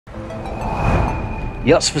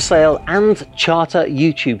Yachts for Sale and Charter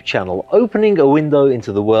YouTube channel, opening a window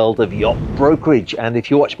into the world of yacht brokerage. And if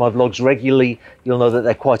you watch my vlogs regularly, you'll know that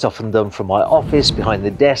they're quite often done from my office, behind the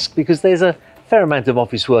desk, because there's a fair amount of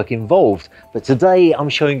office work involved. But today I'm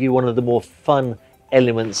showing you one of the more fun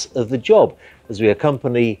elements of the job as we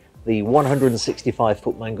accompany the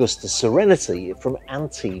 165-foot Mangusta Serenity from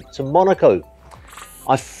Antibes to Monaco.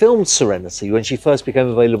 I filmed Serenity when she first became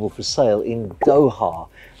available for sale in Doha.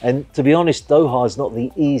 And to be honest, Doha is not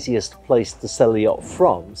the easiest place to sell a yacht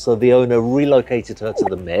from. So the owner relocated her to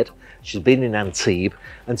the Med. She's been in Antibes.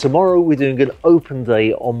 And tomorrow we're doing an open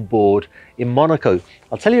day on board in Monaco.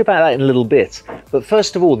 I'll tell you about that in a little bit. But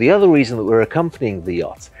first of all, the other reason that we're accompanying the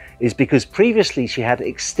yacht is because previously she had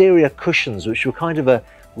exterior cushions, which were kind of a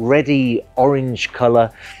reddy orange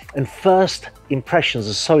colour. And first impressions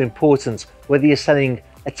are so important, whether you're selling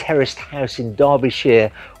a terraced house in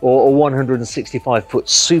Derbyshire or a 165-foot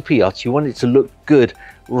super yacht. You want it to look good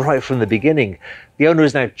right from the beginning. The owner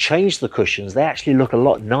has now changed the cushions. They actually look a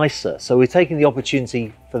lot nicer. So we're taking the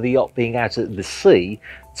opportunity for the yacht being out at the sea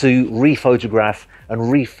to re-photograph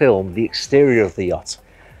and re-film the exterior of the yacht.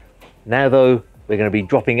 Now though, we're going to be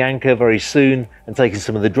dropping anchor very soon and taking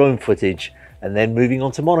some of the drone footage and then moving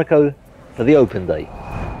on to Monaco for the open day.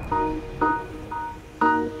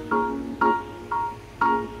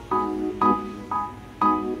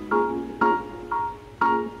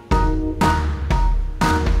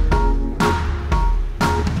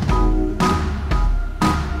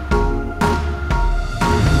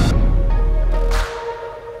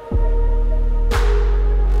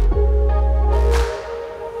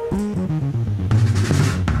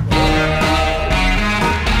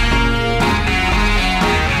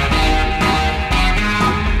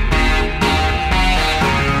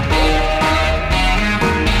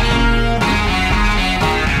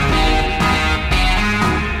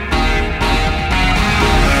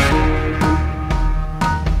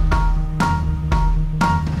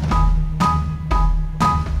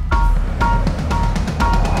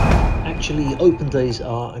 Open days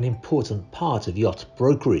are an important part of yacht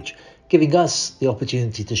brokerage, giving us the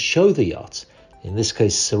opportunity to show the yacht, in this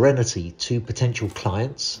case Serenity, to potential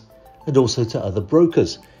clients and also to other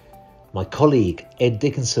brokers. My colleague Ed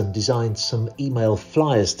Dickinson designed some email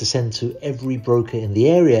flyers to send to every broker in the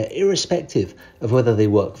area, irrespective of whether they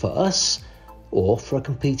work for us or for a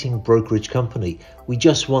competing brokerage company. We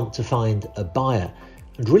just want to find a buyer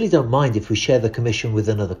and really don't mind if we share the commission with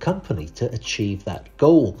another company to achieve that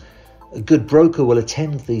goal. A good broker will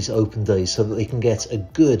attend these open days so that they can get a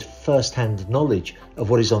good first-hand knowledge of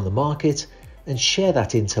what is on the market and share that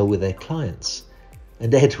intel with their clients.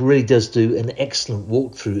 And Ed really does do an excellent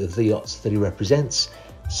walkthrough of the yachts that he represents,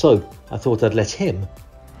 so I thought I'd let him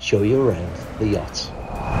show you around the yacht.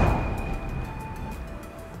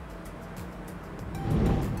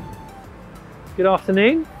 Good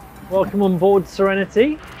afternoon, welcome on board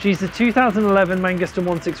Serenity. She's the 2011 Mangusta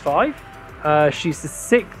 165. She's the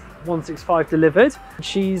 6th 165 delivered.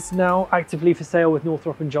 She's now actively for sale with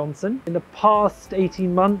Northrop & Johnson. In the past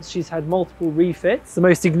 18 months, she's had multiple refits. The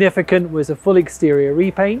most significant was a full exterior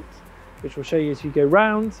repaint, which we'll show you as you go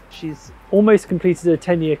round. She's almost completed a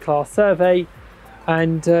 10-year class survey,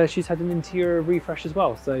 and she's had an interior refresh as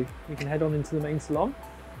well. So we can head on into the main salon.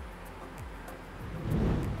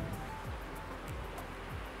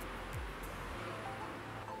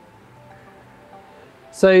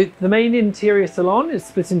 So the main interior salon is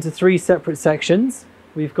split into 3 separate sections.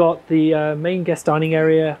 We've got the main guest dining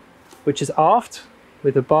area, which is aft,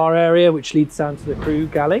 with a bar area which leads down to the crew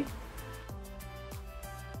galley.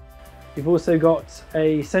 You've also got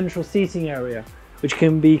a central seating area, which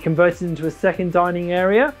can be converted into a second dining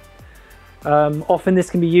area. Often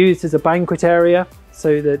this can be used as a banquet area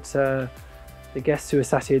so that the guests who are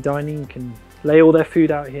sat here dining can lay all their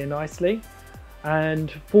food out here nicely. And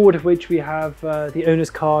forward of which we have the owner's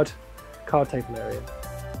card table area.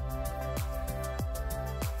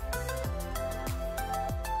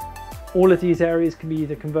 All of these areas can be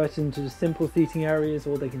either converted into simple seating areas,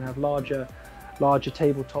 or they can have larger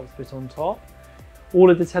tabletops put on top. All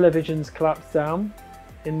of the televisions collapse down.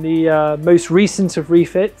 In the most recent of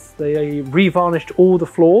refits, they revarnished all the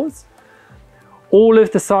floors. All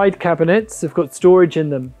of the side cabinets have got storage in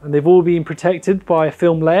them, and they've all been protected by a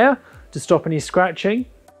film layer to stop any scratching.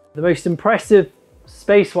 The most impressive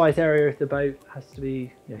space-wise area of the boat has to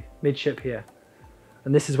be midship here.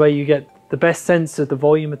 And this is where you get the best sense of the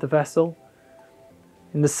volume of the vessel.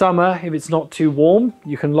 In the summer, if it's not too warm,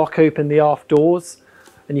 you can lock open the aft doors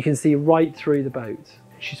and you can see right through the boat.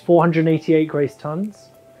 She's 488 gross tons,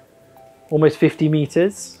 almost 50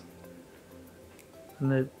 meters.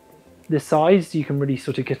 And the the sides, you can really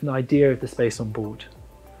sort of get an idea of the space on board.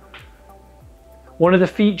 One of the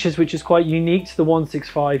features which is quite unique to the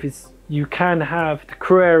 165 is you can have the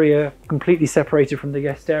crew area completely separated from the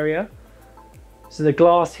guest area. So the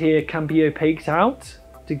glass here can be opaqued out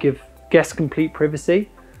to give guests complete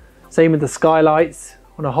privacy. Same with the skylights.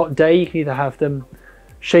 On a hot day, you can either have them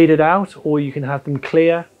shaded out or you can have them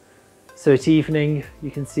clear. So at evening,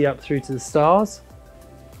 you can see up through to the stars.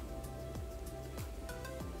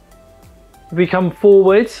 If we come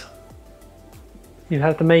forward, you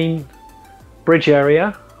have the main bridge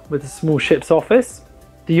area with a small ship's office.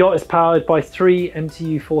 The yacht is powered by 3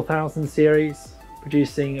 MTU 4000 series,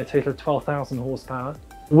 producing a total of 12,000 horsepower.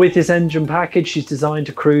 With this engine package, she's designed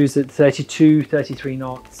to cruise at 32, 33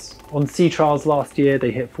 knots. On sea trials last year,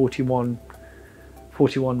 they hit 41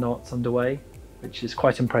 knots underway, which is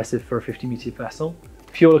quite impressive for a 50-metre vessel.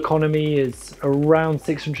 Fuel economy is around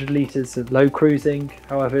 600 litres at low cruising.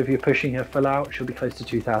 However, if you're pushing her full out, she'll be close to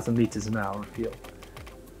 2,000 litres an hour of fuel.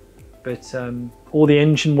 But all the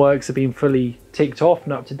engine works have been fully ticked off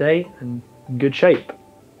and up to date and in good shape.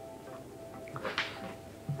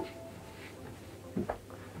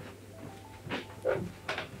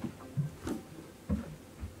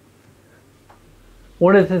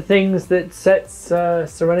 One of the things that sets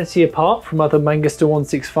Serenity apart from other Mangusta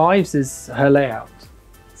 165s is her layout.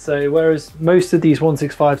 So whereas most of these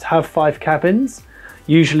 165s have 5 cabins,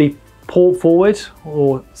 usually port forward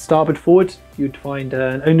or starboard forward, you'd find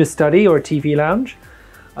an owner's study or a TV lounge.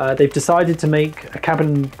 They've decided to make a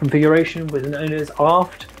cabin configuration with an owner's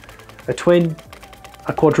aft, a twin,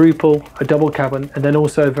 a quadruple, a double cabin, and then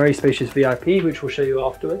also a very spacious VIP, which we'll show you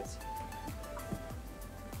afterwards.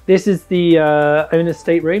 This is the owner's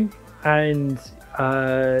stateroom, and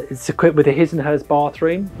it's equipped with a his and hers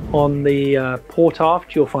bathroom. On the port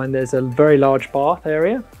aft, you'll find there's a very large bath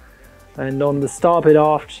area. And on the starboard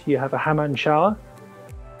aft, you have a hammam shower.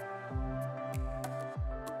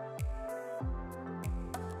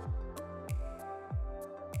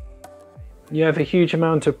 You have a huge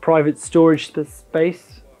amount of private storage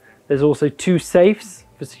space. There's also 2 safes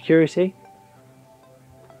for security.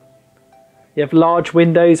 You have large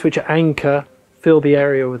windows which anchor, fill the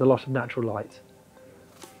area with a lot of natural light.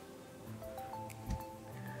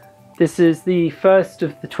 This is the first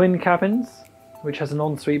of the twin cabins, which has an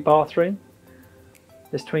ensuite bathroom.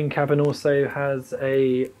 This twin cabin also has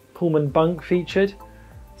a Pullman bunk featured,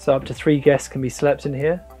 so up to 3 guests can be slept in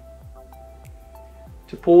here.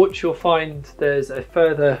 To port, you'll find there's a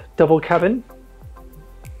further double cabin.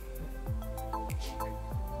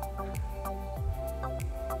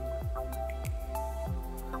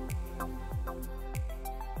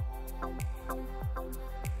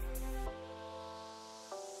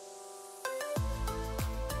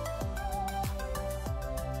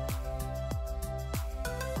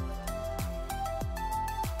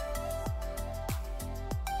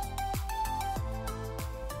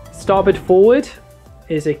 Starboard forward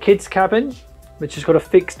is a kids cabin, which has got a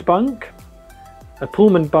fixed bunk, a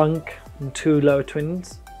Pullman bunk and 2 lower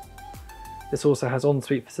twins. This also has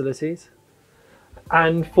ensuite facilities.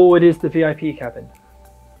 And forward is the VIP cabin.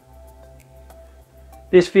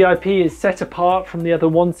 This VIP is set apart from the other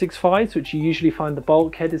 165s, which you usually find the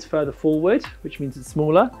bulkhead is further forward, which means it's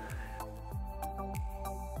smaller.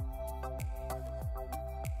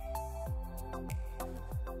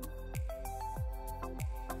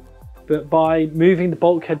 But by moving the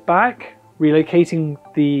bulkhead back, relocating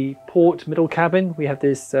the port middle cabin, we have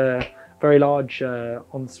this very large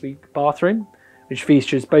ensuite bathroom, which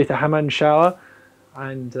features both a hammam shower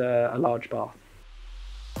and a large bath.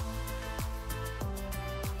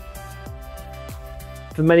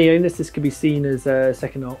 For many owners, this could be seen as a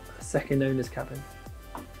second owner's cabin.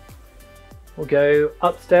 We'll go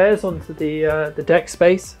upstairs onto the deck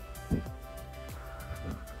space.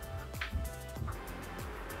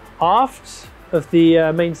 Aft of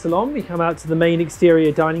the main salon, we come out to the main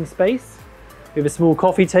exterior dining space. We have a small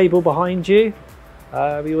coffee table behind you.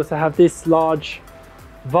 We also have this large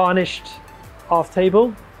varnished aft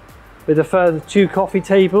table with a further 2 coffee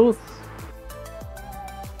tables.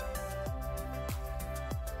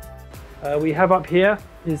 We have up here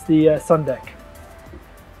is the sun deck.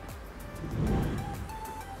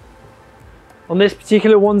 On this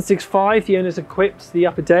particular 165, the owners equipped the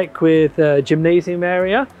upper deck with a gymnasium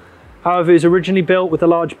area. However, it was originally built with a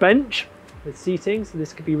large bench with seating, so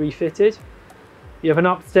this could be refitted. You have an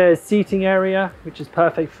upstairs seating area, which is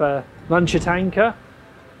perfect for lunch at anchor,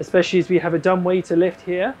 especially as we have a dumbwaiter lift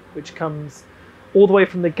here, which comes all the way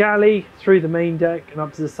from the galley through the main deck and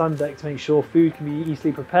up to the sun deck to make sure food can be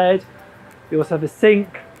easily prepared. We also have a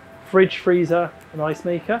sink, fridge, freezer, and ice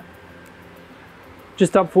maker.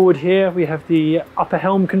 Just up forward here, we have the upper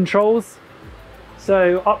helm controls.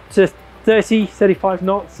 So up to 30, 35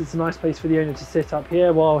 knots, it's a nice place for the owner to sit up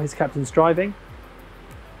here while his captain's driving.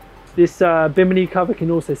 This bimini cover can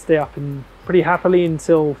also stay up and pretty happily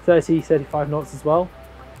until 30, 35 knots as well.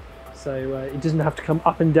 So it doesn't have to come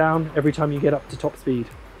up and down every time you get up to top speed.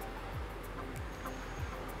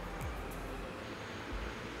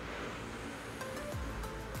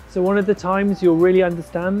 So one of the times you'll really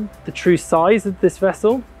understand the true size of this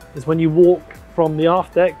vessel is when you walk from the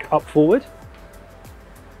aft deck up forward.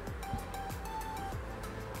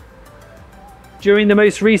 During the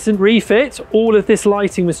most recent refit, all of this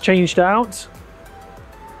lighting was changed out.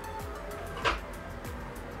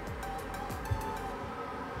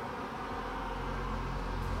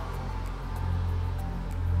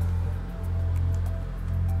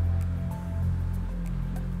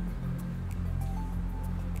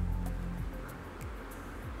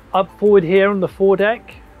 Up forward here on the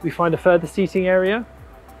foredeck, we find a further seating area,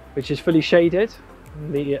 which is fully shaded.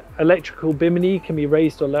 The electrical bimini can be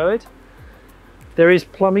raised or lowered. There is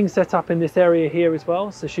plumbing set up in this area here as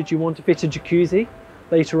well, so should you want to fit a jacuzzi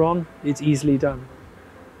later on, it's easily done.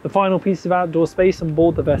 The final piece of outdoor space on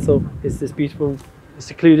board the vessel is this beautiful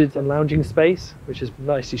secluded and lounging space, which is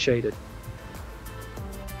nicely shaded.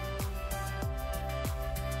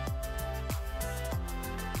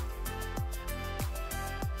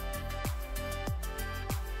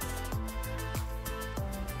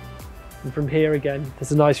 And from here again,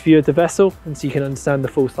 there's a nice view of the vessel, and so you can understand the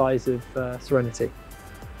full size of Serenity.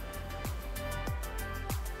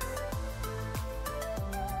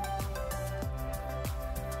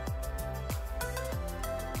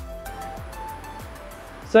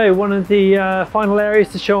 So one of the final areas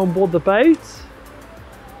to show on board the boat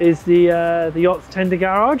is the yacht's tender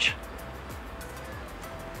garage.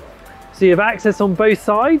 So you have access on both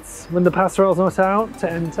sides when the passerelle's not out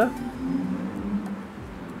to enter.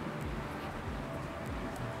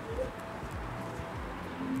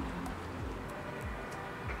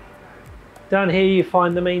 Down here you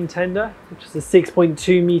find the main tender, which is a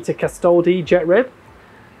 6.2 meter Castaldi jet rib.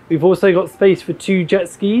 We've also got space for 2 jet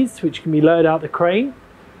skis, which can be lowered out the crane.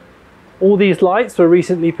 All these lights were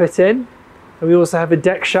recently put in, and we also have a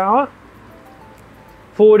deck shower.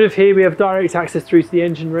 Forward of here we have direct access through to the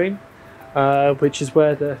engine room, which is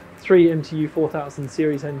where the 3 MTU 4000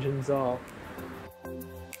 series engines are.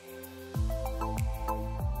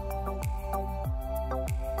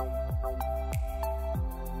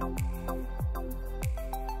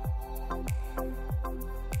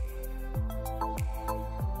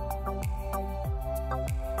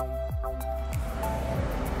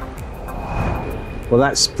 Well,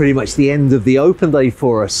 that's pretty much the end of the open day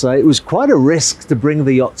for us. It was quite a risk to bring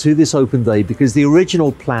the yacht to this open day because the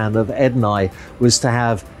original plan of Ed and I was to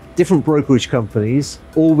have different brokerage companies,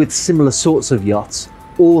 all with similar sorts of yachts,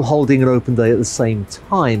 all holding an open day at the same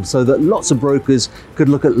time so that lots of brokers could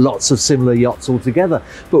look at lots of similar yachts all together.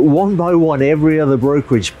 But one by one, every other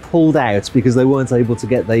brokerage pulled out because they weren't able to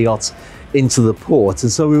get their yachts into the port.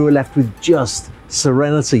 And so we were left with just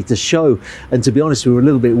Serenity to show, and to be honest, we were a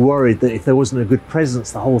little bit worried that if there wasn't a good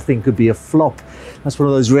presence, the whole thing could be a flop. That's one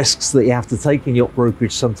of those risks that you have to take in yacht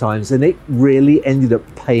brokerage sometimes, and it really ended up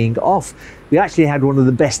paying off. We actually had one of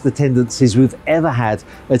the best attendances we've ever had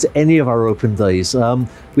at any of our open days.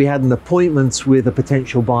 We had an appointment with a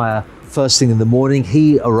potential buyer first thing in the morning.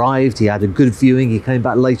 He arrived, he had a good viewing, he came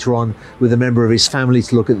back later on with a member of his family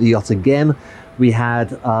to look at the yacht again. We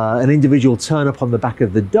had an individual turn up on the back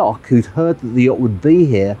of the dock who'd heard that the yacht would be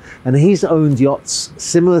here, and he's owned yachts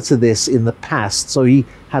similar to this in the past, so he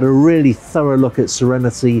had a really thorough look at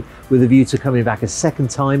Serenity with a view to coming back a second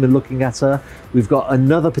time and looking at her. We've got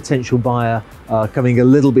another potential buyer coming a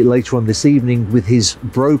little bit later on this evening with his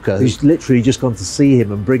broker, who's literally just gone to see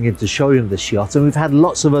him and bring him to show him this yacht. And we've had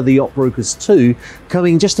lots of other yacht brokers too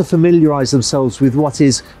coming just to familiarise themselves with what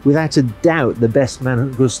is without a doubt the best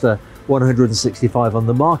Mangusta 165 on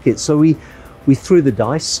the market. So we threw the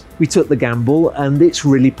dice, we took the gamble, and it's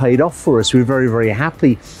really paid off for us. We're very, very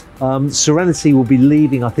happy. Serenity will be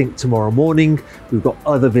leaving, I think, tomorrow morning. We've got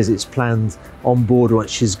other visits planned on board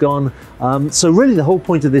once she's gone. So really the whole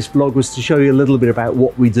point of this vlog was to show you a little bit about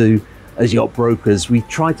what we do as yacht brokers. We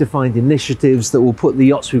try to find initiatives that will put the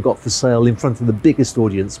yachts we've got for sale in front of the biggest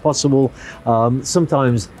audience possible.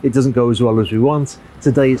 Sometimes it doesn't go as well as we want.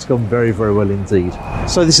 Today it's gone very, very well indeed.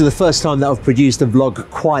 So this is the first time that I've produced a vlog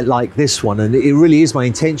quite like this one, and it really is my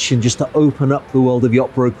intention just to open up the world of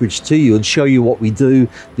yacht brokerage to you and show you what we do,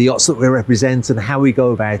 the yachts that we represent, and how we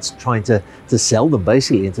go about trying to sell them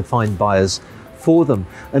basically and to find buyers for them.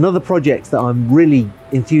 Another project that I'm really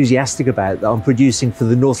enthusiastic about that I'm producing for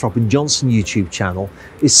the Northrop & Johnson YouTube channel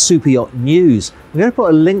is Superyacht News. I'm going to put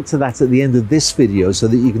a link to that at the end of this video so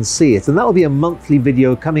that you can see it, and that will be a monthly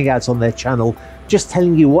video coming out on their channel just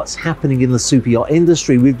telling you what's happening in the superyacht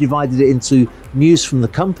industry. We've divided it into news from the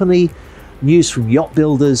company, news from yacht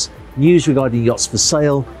builders, news regarding yachts for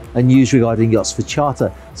sale, and news regarding yachts for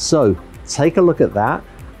charter. So take a look at that,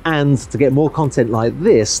 and to get more content like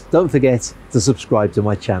this, don't forget to subscribe to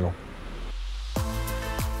my channel.